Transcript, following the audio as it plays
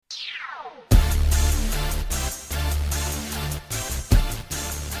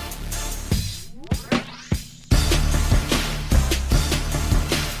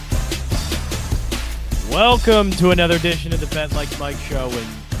Welcome to another edition of the Bet Like Mike Show, and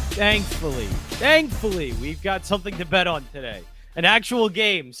thankfully, we've got something to bet on today. An actual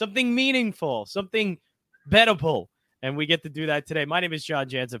game, something meaningful, something bettable, and we get to do that today. My name is John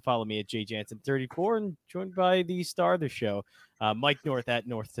Jansen. Follow me at jjansen34, and joined by the star of the show, Mike North at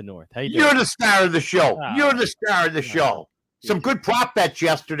North to North. How you doing? You're the star of the show. You're the star of the show. Some good prop bets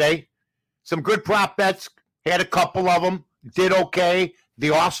yesterday. Some good prop bets. Had a couple of them. Did okay. The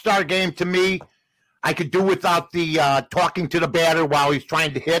All-Star game, to me, I could do without the talking to the batter while he's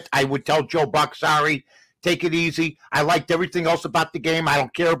trying to hit. I would tell Joe Buck, sorry, take it easy. I liked everything else about the game. I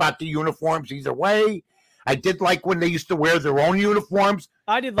don't care about the uniforms either way. I did like when they used to wear their own uniforms.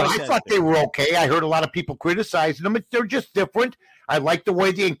 I thought they were okay. I heard a lot of people criticizing them. They're just different. I like the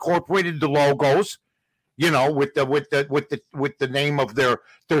way they incorporated the logos, you know, with the name of their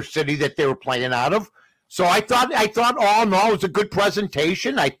city that they were playing out of. So I thought all in all it was a good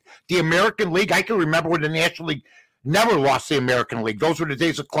presentation. The American League, I can remember when the National League never lost the American League. Those were the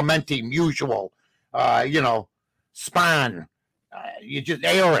days of Clemente, Musial, Spahn,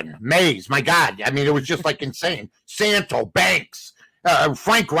 Aaron, Mays. My God, I mean, it was just like insane. Santo, Banks,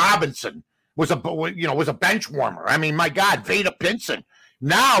 Frank Robinson was a bench warmer. I mean, my God, Vada Pinson.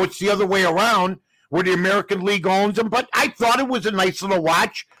 Now it's the other way around where the American League owns them. But I thought it was a nice little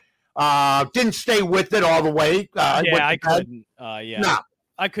watch. Didn't stay with it all the way. I couldn't. No.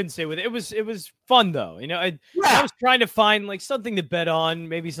 I couldn't stay with it. It was fun though. You know, I was trying to find like something to bet on,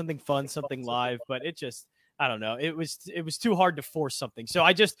 maybe something fun, something live, but it just, I don't know. It was too hard to force something. So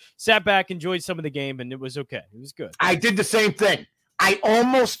I just sat back, enjoyed some of the game, and it was okay. It was good. I did the same thing. I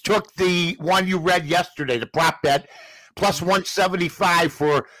almost took the one you read yesterday, the prop bet, plus 175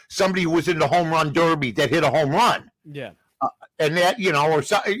 for somebody who was in the home run derby that hit a home run. Yeah. And that,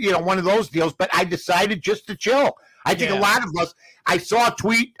 one of those deals. But I decided just to chill. I think a lot of us, I saw a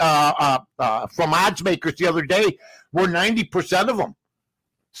tweet from odds makers the other day where 90% of them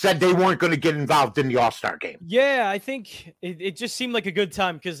said they weren't going to get involved in the All-Star game. Yeah, I think it just seemed like a good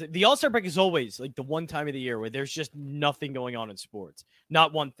time because the All-Star break is always like the one time of the year where there's just nothing going on in sports,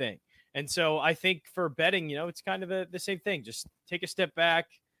 not one thing. And so I think for betting, it's kind of the same thing. Just take a step back,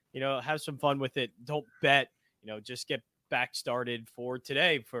 have some fun with it. Don't bet, just get back started for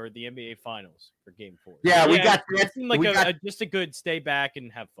today for the NBA Finals for Game 4. Yeah, we got that. It seemed like just a good stay back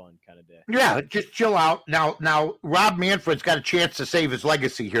and have fun kind of day. Yeah, just chill out. Now, Rob Manfred's got a chance to save his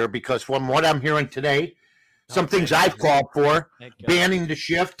legacy here because from what I'm hearing today, some things I've called for, banning the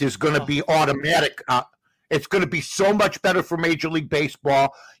shift is going to be automatic. It's going to be so much better for Major League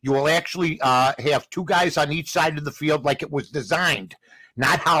Baseball. You will actually have two guys on each side of the field like it was designed,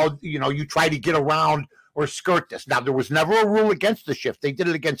 not how you try to get around or skirt this. Now, there was never a rule against the shift. They did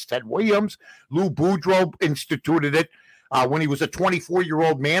it against Ted Williams. Lou Boudreau instituted it when he was a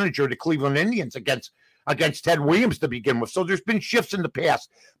 24-year-old manager of the Cleveland Indians against Ted Williams to begin with. So there's been shifts in the past.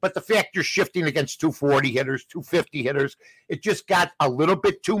 But the fact you're shifting against 240 hitters, 250 hitters, it just got a little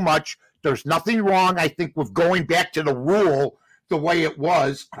bit too much. There's nothing wrong, I think, with going back to the rule the way it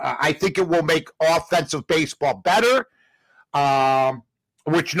was. I think it will make offensive baseball better,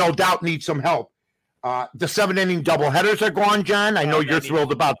 which no doubt needs some help. The 7-inning doubleheaders are gone, John. I know you're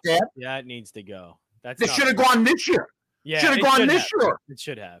thrilled about that. Yeah, it needs to go. They should have gone this year. Yeah, should have gone this year. It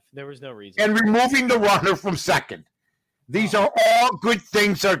should have. There was no reason. And removing the runner from second. These are all good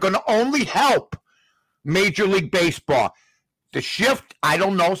things that are going to only help Major League Baseball. The shift, I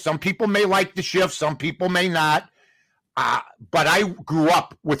don't know. Some people may like the shift. Some people may not. But I grew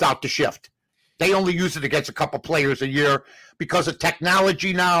up without the shift. They only use it against a couple players a year because of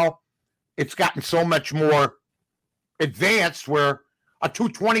technology now. It's gotten so much more advanced where a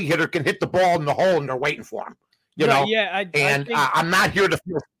 220 hitter can hit the ball in the hole and they're waiting for him. Yeah, I'm not here to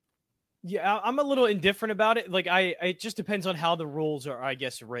feel. Yeah, I'm a little indifferent about it. Like, it just depends on how the rules are, I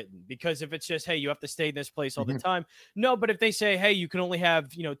guess, written. Because if it's just, hey, you have to stay in this place all the time. No, but if they say, hey, you can only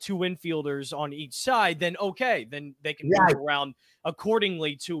have, two infielders on each side, then okay. Then they can move around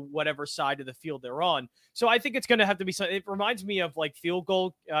accordingly to whatever side of the field they're on. So I think it's going to have to be something. It reminds me of like field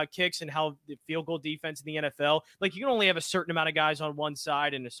goal kicks and how the field goal defense in the NFL, like you can only have a certain amount of guys on one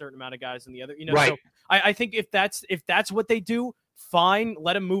side and a certain amount of guys on the other, Right. So I think if that's what they do, fine,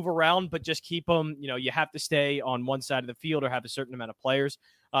 let them move around, but just keep them, you have to stay on one side of the field or have a certain amount of players.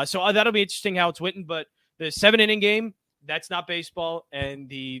 So that'll be interesting how it's written, but the 7-inning game, that's not baseball. And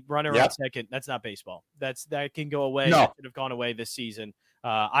the runner on second, that's not baseball. That can go away. No. That should have gone away this season.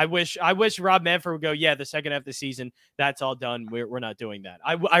 I wish Rob Manfred would go, yeah, the second half of the season, that's all done. We're not doing that.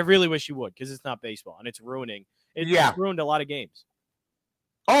 I really wish he would because it's not baseball and it's ruining. It's ruined a lot of games.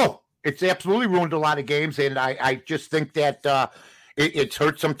 Oh, it's absolutely ruined a lot of games. And I just think that it's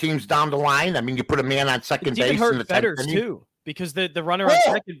hurt some teams down the line. I mean, you put a man on second base. It hurt bettors too, because the runner on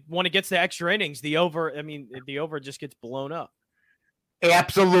second, when it gets the extra innings, the over just gets blown up.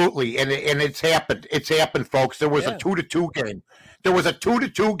 Absolutely, and it's happened. It's happened, folks. There was a 2-2 game. There was a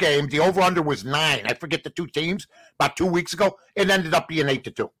 2-2 game. The over/under was 9. I forget the two teams about 2 weeks ago. It ended up being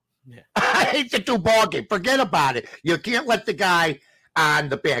 8-2. Yeah. 8-2 ball game. Forget about it. You can't let the guy on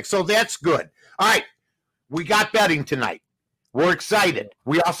the bag. So that's good. All right, we got betting tonight. We're excited.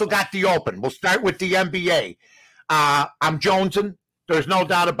 We also got the Open. We'll start with the NBA. I'm jonesing. There's no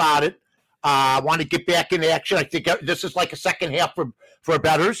doubt about it. I want to get back in action. I think this is like a second half for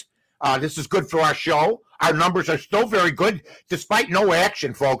bettors. This is good for our show. Our numbers are still very good, despite no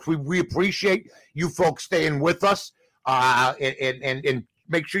action, folks. We appreciate you folks staying with us. And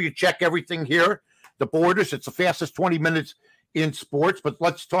make sure you check everything here. The Borders, it's the fastest 20 minutes in sports. But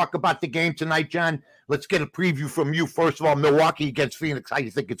let's talk about the game tonight, John. Let's get a preview from you. First of all, Milwaukee against Phoenix. How do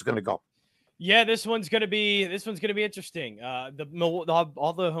you think it's going to go? Yeah, this one's gonna be interesting. All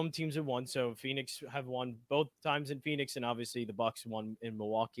the home teams have won, so Phoenix have won both times in Phoenix, and obviously the Bucks won in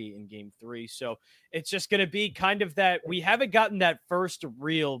Milwaukee in Game 3. So it's just gonna be kind of that we haven't gotten that first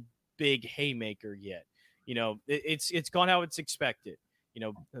real big haymaker yet. You know, it's gone how it's expected. You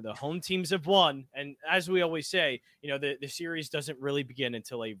know, the home teams have won, and as we always say, you know, the series doesn't really begin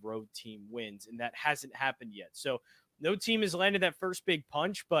until a road team wins, and that hasn't happened yet. So no team has landed that first big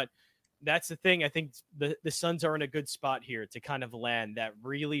punch, but that's the thing. I think the Suns are in a good spot here to kind of land that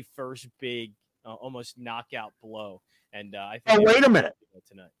really first big, almost knockout blow. And I think wait a minute.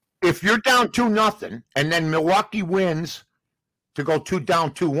 Tonight. If you're down 2-0 and then Milwaukee wins to go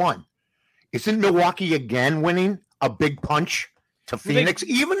down 2-1, isn't Milwaukee again winning a big punch to Phoenix?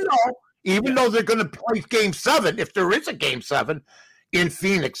 Even though they're going to play Game 7, if there is a Game 7 in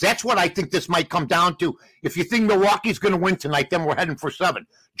Phoenix. That's what I think this might come down to. If you think Milwaukee's going to win tonight, then we're heading for 7.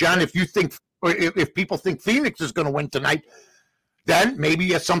 John, if you think, or if people think Phoenix is going to win tonight, then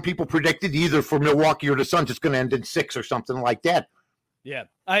maybe, as some people predicted, either for Milwaukee or the Suns, it's going to end in 6 or something like that. Yeah,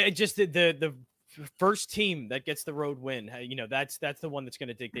 I just the first team that gets the road win, you know, that's the one that's going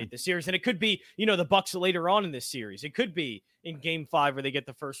to dictate the series, and it could be, you know, the Bucks later on in this series. It could be in Game 5 where they get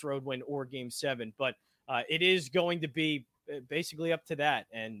the first road win, or Game 7, but it is going to be basically up to that,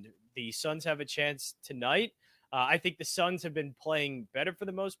 and the Suns have a chance tonight. I think the Suns have been playing better for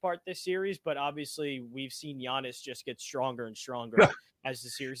the most part this series, but obviously we've seen Giannis just get stronger and stronger as the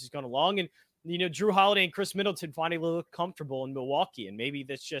series has gone along. And, you know, Drew Holiday and Chris Middleton finally look comfortable in Milwaukee, and maybe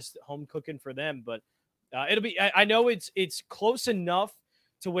that's just home cooking for them. But it'll be, I know it's close enough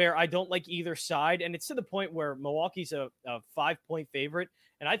to where I don't like either side. And it's to the point where Milwaukee's a 5-point favorite.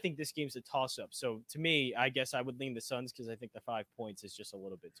 And I think this game's a toss-up. So to me, I guess I would lean the Suns because I think the 5 points is just a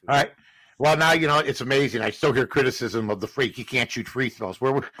little bit too high. All right. Well, now, you know, it's amazing. I still hear criticism of the freak. He can't shoot free throws.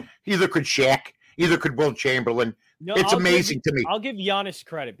 Either could Shaq, either could Will Chamberlain. No, it's amazing to me. I'll give Giannis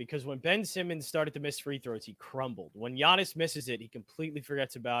credit, because when Ben Simmons started to miss free throws, he crumbled. When Giannis misses it, he completely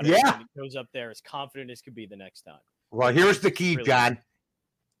forgets about it. Yeah. And he goes up there as confident as could be the next time. Well, here's the key, really, John.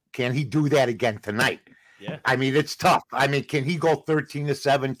 Can he do that again tonight? Yeah. I mean, it's tough. I mean, can he go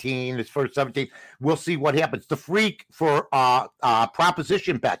 13-17, his first 17? We'll see what happens. The freak for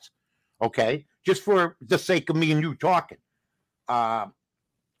proposition bets, okay, just for the sake of me and you talking.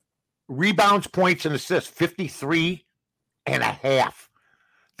 Rebounds, points, and assists, 53.5.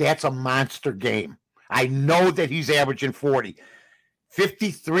 That's a monster game. I know that he's averaging 40.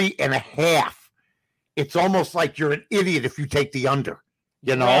 53.5. It's almost like you're an idiot if you take the under,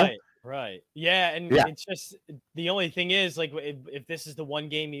 you know? Right. Yeah. And it's just, the only thing is, like, if this is the one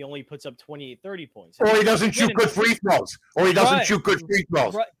game he only puts up 28, 30 points. Or he doesn't shoot good free throws. Right.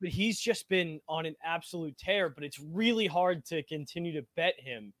 Right. But he's just been on an absolute tear, but it's really hard to continue to bet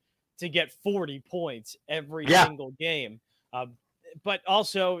him to get 40 points every single game. But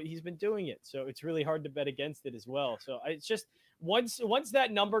also he's been doing it, so it's really hard to bet against it as well. So it's just, once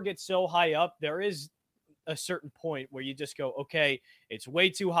that number gets so high up, there is a certain point where you just go, okay, it's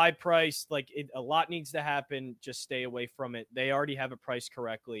way too high priced. Like, a lot needs to happen. Just stay away from it. They already have it priced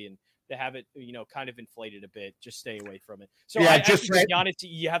correctly, and they have it, you know, kind of inflated a bit. Just stay away from it. So I think Giannis,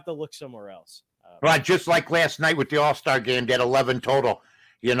 you have to look somewhere else. Right, just like last night with the All-Star game, that 11 total.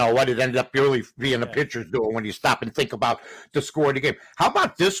 You know what? It ended up really being the pitcher's duel when you stop and think about the score of the game. How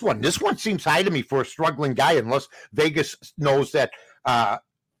about this one? This one seems high to me for a struggling guy, unless Vegas knows that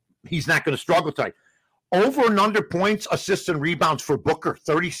he's not going to struggle tonight. Over and under points, assists, and rebounds for Booker,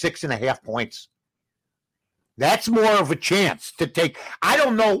 36.5 points. That's more of a chance to take. I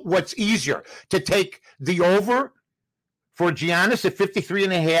don't know what's easier, to take the over for Giannis at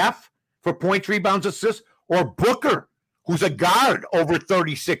 53.5 for points, rebounds, assists, or Booker, who's a guard, over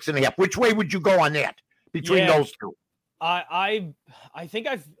 36.5. Which way would you go on that between those two? I think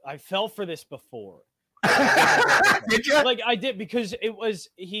I fell for this before. Did you? Like I did, because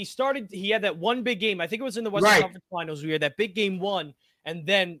he had that one big game. I think it was in the Western Conference Finals. We had that big game one, and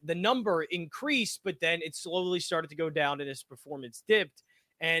then the number increased, but then it slowly started to go down and his performance dipped.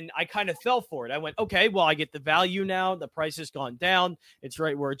 And I kind of fell for it. I went, okay, well, I get the value now. The price has gone down. It's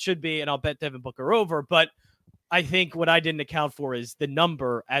right where it should be, and I'll bet Devin Booker over. But I think what I didn't account for is the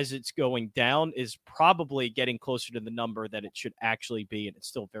number as it's going down is probably getting closer to the number that it should actually be, and it's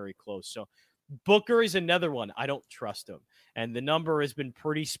still very close. So Booker is another one. I don't trust him. And the number has been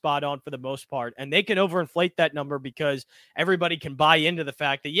pretty spot on for the most part. And they can overinflate that number because everybody can buy into the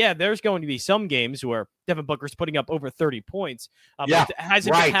fact that, yeah, there's going to be some games where Devin Booker's putting up over 30 points. But it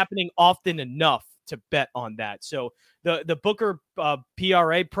hasn't been happening often enough to bet on that. So the Booker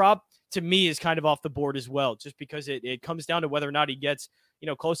PRA prop, to me, is kind of off the board as well, just because it comes down to whether or not he gets,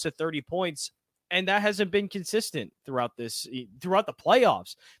 close to 30 points. And that hasn't been consistent throughout the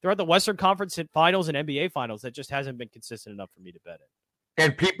playoffs, throughout the Western Conference Finals and NBA Finals. That just hasn't been consistent enough for me to bet it.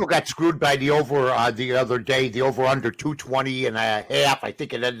 And people got screwed by the over the other day, the over under 220.5. I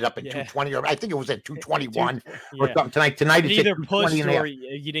think it ended up at 220, or I think it was at 221 or something tonight. It's either pushed or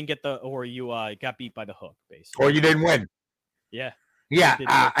you didn't get or you got beat by the hook, basically. Or you didn't win. Yeah. Yeah.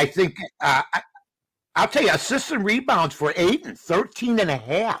 I think I'll tell you, assist and rebounds for Ayton,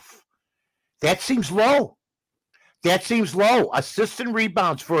 13.5. That seems low. Assist and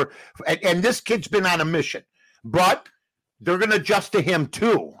rebounds and this kid's been on a mission, but they're going to adjust to him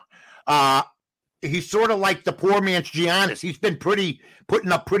too. He's sort of like the poor man's Giannis. He's been putting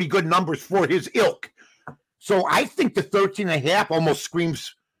up pretty good numbers for his ilk. So I think the 13.5 almost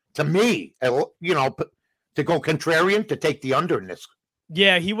screams to me, to go contrarian, to take the under in this.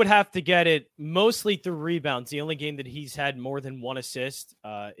 Yeah, he would have to get it mostly through rebounds. The only game that he's had more than one assist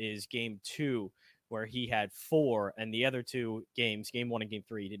is game 2, where he had 4, and the other 2 games, game 1 and game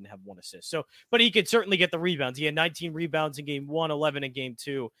 3, he didn't have one assist. So, but he could certainly get the rebounds. He had 19 rebounds in game 1, 11 in game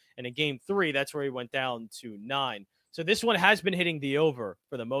 2, and in game 3, that's where he went down to 9. So this one has been hitting the over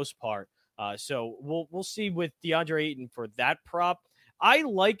for the most part. So we'll see with DeAndre Ayton for that prop. I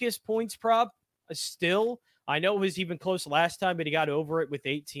like his points prop still. I know it was even close last time, but he got over it with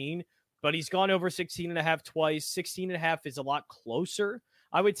 18. But he's gone over 16.5 twice. 16.5 is a lot closer,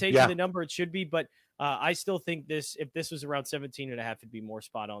 I would say, to the number it should be. But I still think if this was around 17.5, it'd be more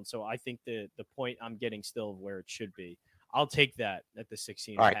spot on. So I think the point I'm getting still where it should be. I'll take that at the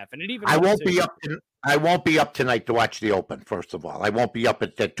 16.5. Right. And it even I won't be up tonight to watch the Open. First of all, I won't be up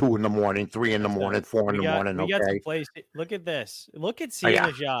at 2 in the morning, 3 in the morning, 4 in the morning. We got some plays. Look at this. Look at Sia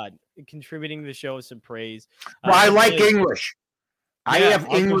Nejad contributing to the show with some praise. Well, I like English. I have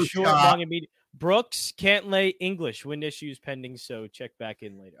English. Short, long, and medium. Brooks can't lay English. Wind issues pending, so check back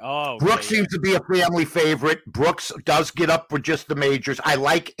in later. Brooks seems to be a family favorite. Brooks does get up for just the majors. I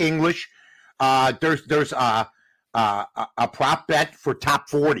like English. There's a prop bet for top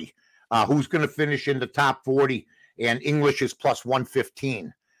 40. Who's going to finish in the top 40? And English is plus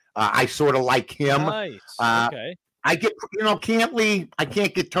 115. I sort of like him. Nice. Okay. I get, Cantley, I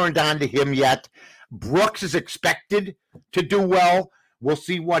can't get turned on to him yet. Brooks is expected to do well. We'll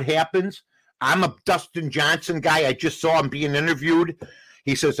see what happens. I'm a Dustin Johnson guy. I just saw him being interviewed.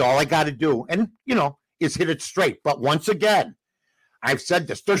 He says, all I got to do, and, is hit it straight. But once again, I've said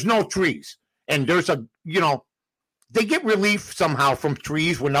this, there's no trees. And there's they get relief somehow from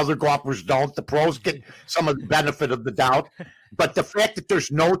trees when other golfers don't. The pros get some of the benefit of the doubt. But the fact that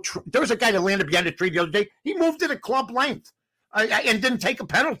there's there's a guy that landed behind a tree the other day. He moved it at club length and didn't take a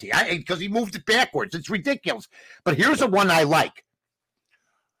penalty because he moved it backwards. It's ridiculous. But here's the one I like.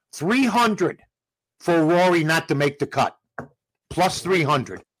 300 for Rory not to make the cut. Plus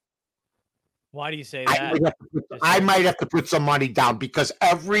 300. Why do you say that? I might have to put some money down because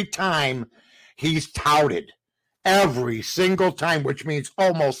every time he's touted, every single time, which means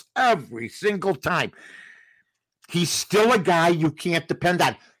almost every single time, he's still a guy you can't depend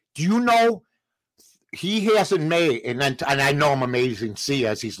on. Do you know he hasn't made, and I know I'm amazing, see,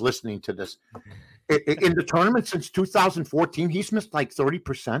 as he's listening to this, in the tournament since 2014, he's missed like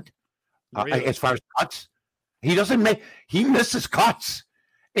 30% really? As far as cuts. He misses cuts.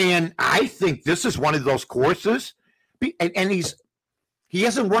 And I think this is one of those courses. And he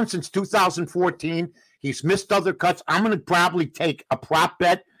hasn't won since 2014. He's missed other cuts. I'm going to probably take a prop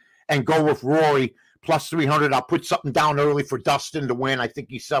bet and go with Rory plus 300. I'll put something down early for Dustin to win. I think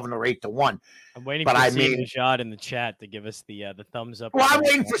he's 7 or 8 to 1. I'm waiting for Nejad in the chat to give us the thumbs up. Well, I'm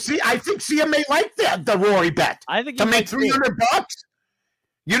waiting for I think Sia may like the Rory bet. I think to make $300.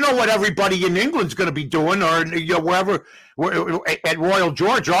 You know what everybody in England's going to be doing, or wherever at Royal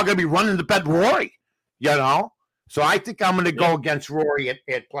George, they're all going to be running to bet Rory. So I think I'm going to go against Rory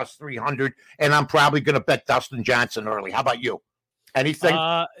at plus 300, and I'm probably going to bet Dustin Johnson early. How about you? Anything?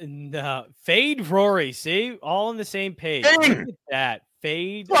 No. Fade Rory. See, all on the same page. Look at that.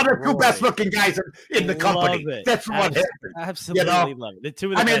 Fade. Well, the two best looking guys in the company. That's what happened. Absolutely love it. The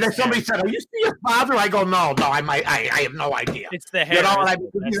two of the best somebody said, "Are you still your father?" I go, "No, I have no idea." It's the hair.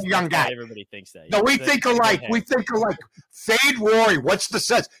 He's a young guy. Everybody thinks that. No, we think alike. We think alike. Fade Rory. What's the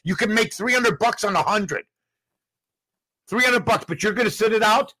sense? You can make $300 on 100. $300, but you're going to sit it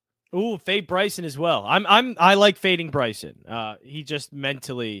out. Ooh, fade Bryson as well. I like fading Bryson. He just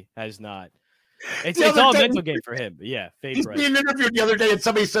mentally has not. It's all a mental game for him. But yeah, fade Bryson. He's being interviewed the other day, and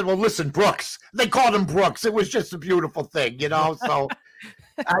somebody said, "Well, listen, Brooks." They called him Brooks. It was just a beautiful thing, So,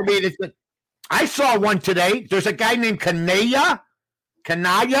 I mean, I saw one today. There's a guy named Kanaya,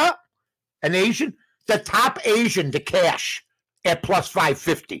 an Asian, the top Asian to cash at plus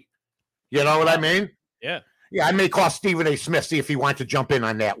 550. You know what I mean? Yeah. Yeah, I may call Stephen A. Smith, see if he wants to jump in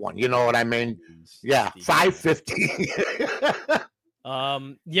on that one. You know what I mean? Yeah, 550.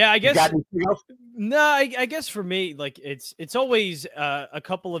 Yeah, I guess. No, I guess for me, like it's always a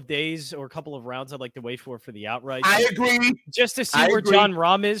couple of days or a couple of rounds I'd like to wait for the outright. I agree. Just to see where Jon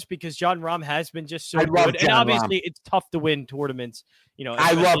Rahm is, because Jon Rahm has been just so good, and obviously it's tough to win tournaments.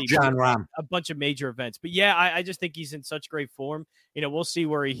 I love Jon Rahm. A bunch of major events, but yeah, I just think he's in such great form. We'll see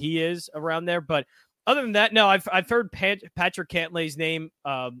where he is around there, but. Other than that, no, I've heard Patrick Cantlay's name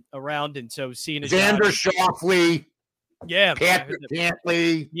around, and so seeing Xander Schauffele. Yeah, Patrick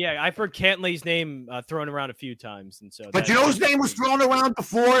Cantlay. Yeah, I've heard Cantlay's name thrown around a few times, and so. But his name was thrown around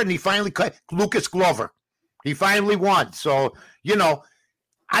before, and he finally cut Lucas Glover. He finally won. So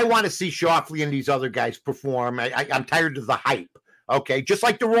I want to see Schauffele and these other guys perform. I'm tired of the hype. Okay, just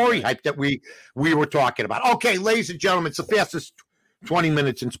like the Rory hype that we were talking about. Okay, ladies and gentlemen, it's the fastest 20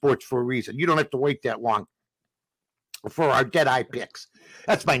 minutes in sports for a reason. You don't have to wait that long for our Deadeye Picks.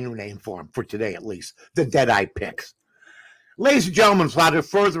 That's my new name for them, for today at least, the Deadeye Picks. Ladies and gentlemen, without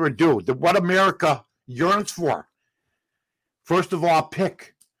further ado, what America yearns for. First of all,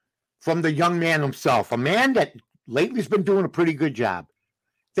 pick from the young man himself, a man that lately has been doing a pretty good job.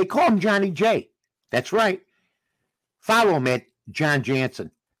 They call him Johnny J. That's right. Follow him at John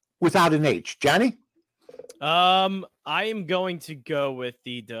Jansen, without an H. Johnny? I am going to go with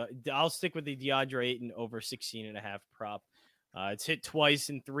I'll stick with the DeAndre Ayton over 16.5 prop. It's hit twice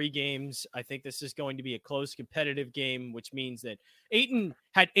in 3 games. I think this is going to be a close competitive game, which means that Ayton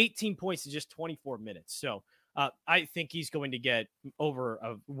had 18 points in just 24 minutes. So I think he's going to get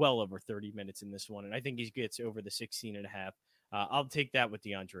well over 30 minutes in this one. And I think he gets over the 16.5. I'll take that with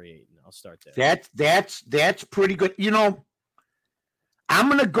DeAndre Ayton. I'll start there. That's pretty good. I'm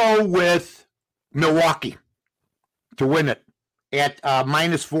going to go with Milwaukee to win it at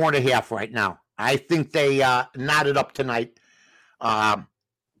minus 4.5 right now. I think they knotted up tonight.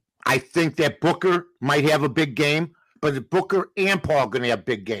 I think that Booker might have a big game, but Booker and Paul are going to have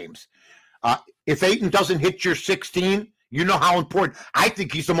big games. If Ayton doesn't hit your 16, you know how important. I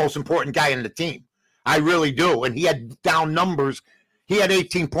think he's the most important guy in the team. I really do. And he had down numbers. He had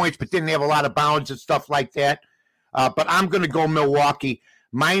 18 points, but didn't have a lot of bounds and stuff like that. But I'm going to go Milwaukee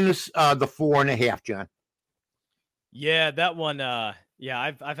minus the 4.5, John. Yeah, that one.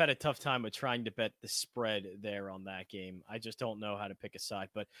 I've had a tough time with trying to bet the spread there on that game. I just don't know how to pick a side.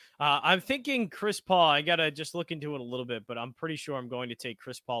 But I'm thinking Chris Paul. I gotta just look into it a little bit, but I'm pretty sure I'm going to take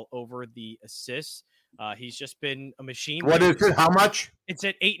Chris Paul over the assists. He's just been a machine. What is it? How much? It's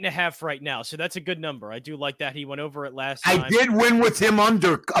at 8.5 right now, so that's a good number. I do like that. He went over it last time. I did win with him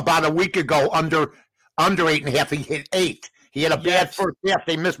under about a week ago. Under 8.5. He hit 8. He had a bad first half.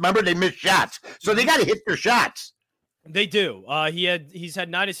 They missed shots, so they got to hit their shots. They do. He's had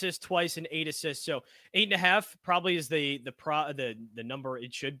 9 assists twice and 8 assists. So 8.5 probably is the number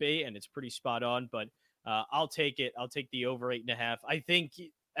it should be, and it's pretty spot on. But I'll take it. I'll take the over 8.5. I think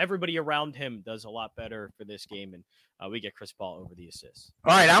everybody around him does a lot better for this game, and we get Chris Paul over the assists.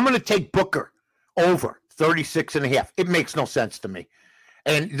 All right, I'm going to take Booker over 36.5. It makes no sense to me,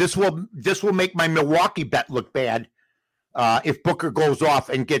 and this will make my Milwaukee bet look bad if Booker goes off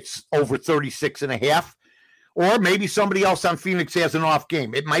and gets over 36.5. Or maybe somebody else on Phoenix has an off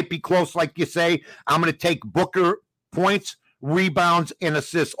game. It might be close, like you say. I'm going to take Booker points, rebounds, and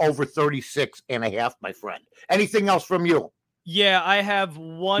assists over 36.5, my friend. Anything else from you? Yeah, I have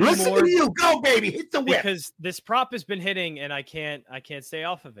one more. Listen to you. Go, baby. Hit the whip. Because this prop has been hitting, and I can't stay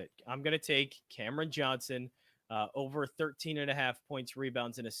off of it. I'm going to take Cameron Johnson over 13.5 points,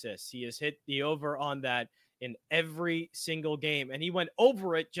 rebounds, and assists. He has hit the over on that in every single game, and he went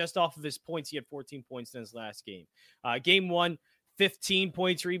over it just off of his points. He had 14 points in his last game. Game 1, 15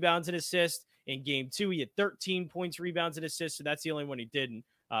 points, rebounds, and assists. In game 2, he had 13 points, rebounds, and assists, so that's the only one he didn't.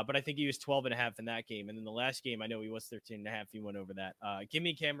 But I think he was 12.5 in that game. And then the last game, I know he was 13.5. He went over that. Give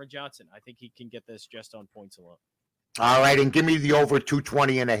me Cameron Johnson. I think he can get this just on points alone. All right, and give me the over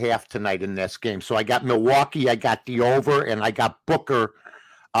 220.5 tonight in this game. So I got Milwaukee, I got the over, and I got Booker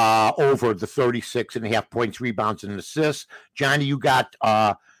over the 36.5 points, rebounds, and assists. Johnny, you got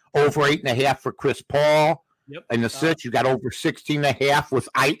over 8.5 for Chris Paul. Yep. And assists, you got over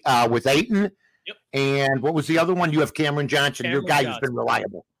 16.5 with Ayton. Yep. And what was the other one? You have Cameron Johnson, your guy who's been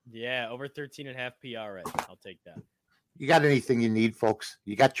reliable. Yeah, over 13.5 PRA. I'll take that. You got anything you need, folks?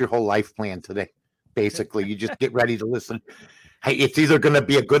 You got your whole life plan today. Basically, you just get ready to listen. Hey, it's either going to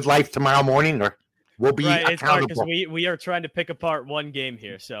be a good life tomorrow morning or we'll be accountable. It's hard because we are trying to pick apart one game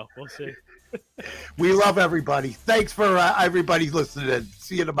here, so we'll see. We love everybody. Thanks for everybody listening.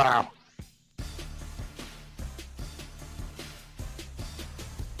 See you tomorrow.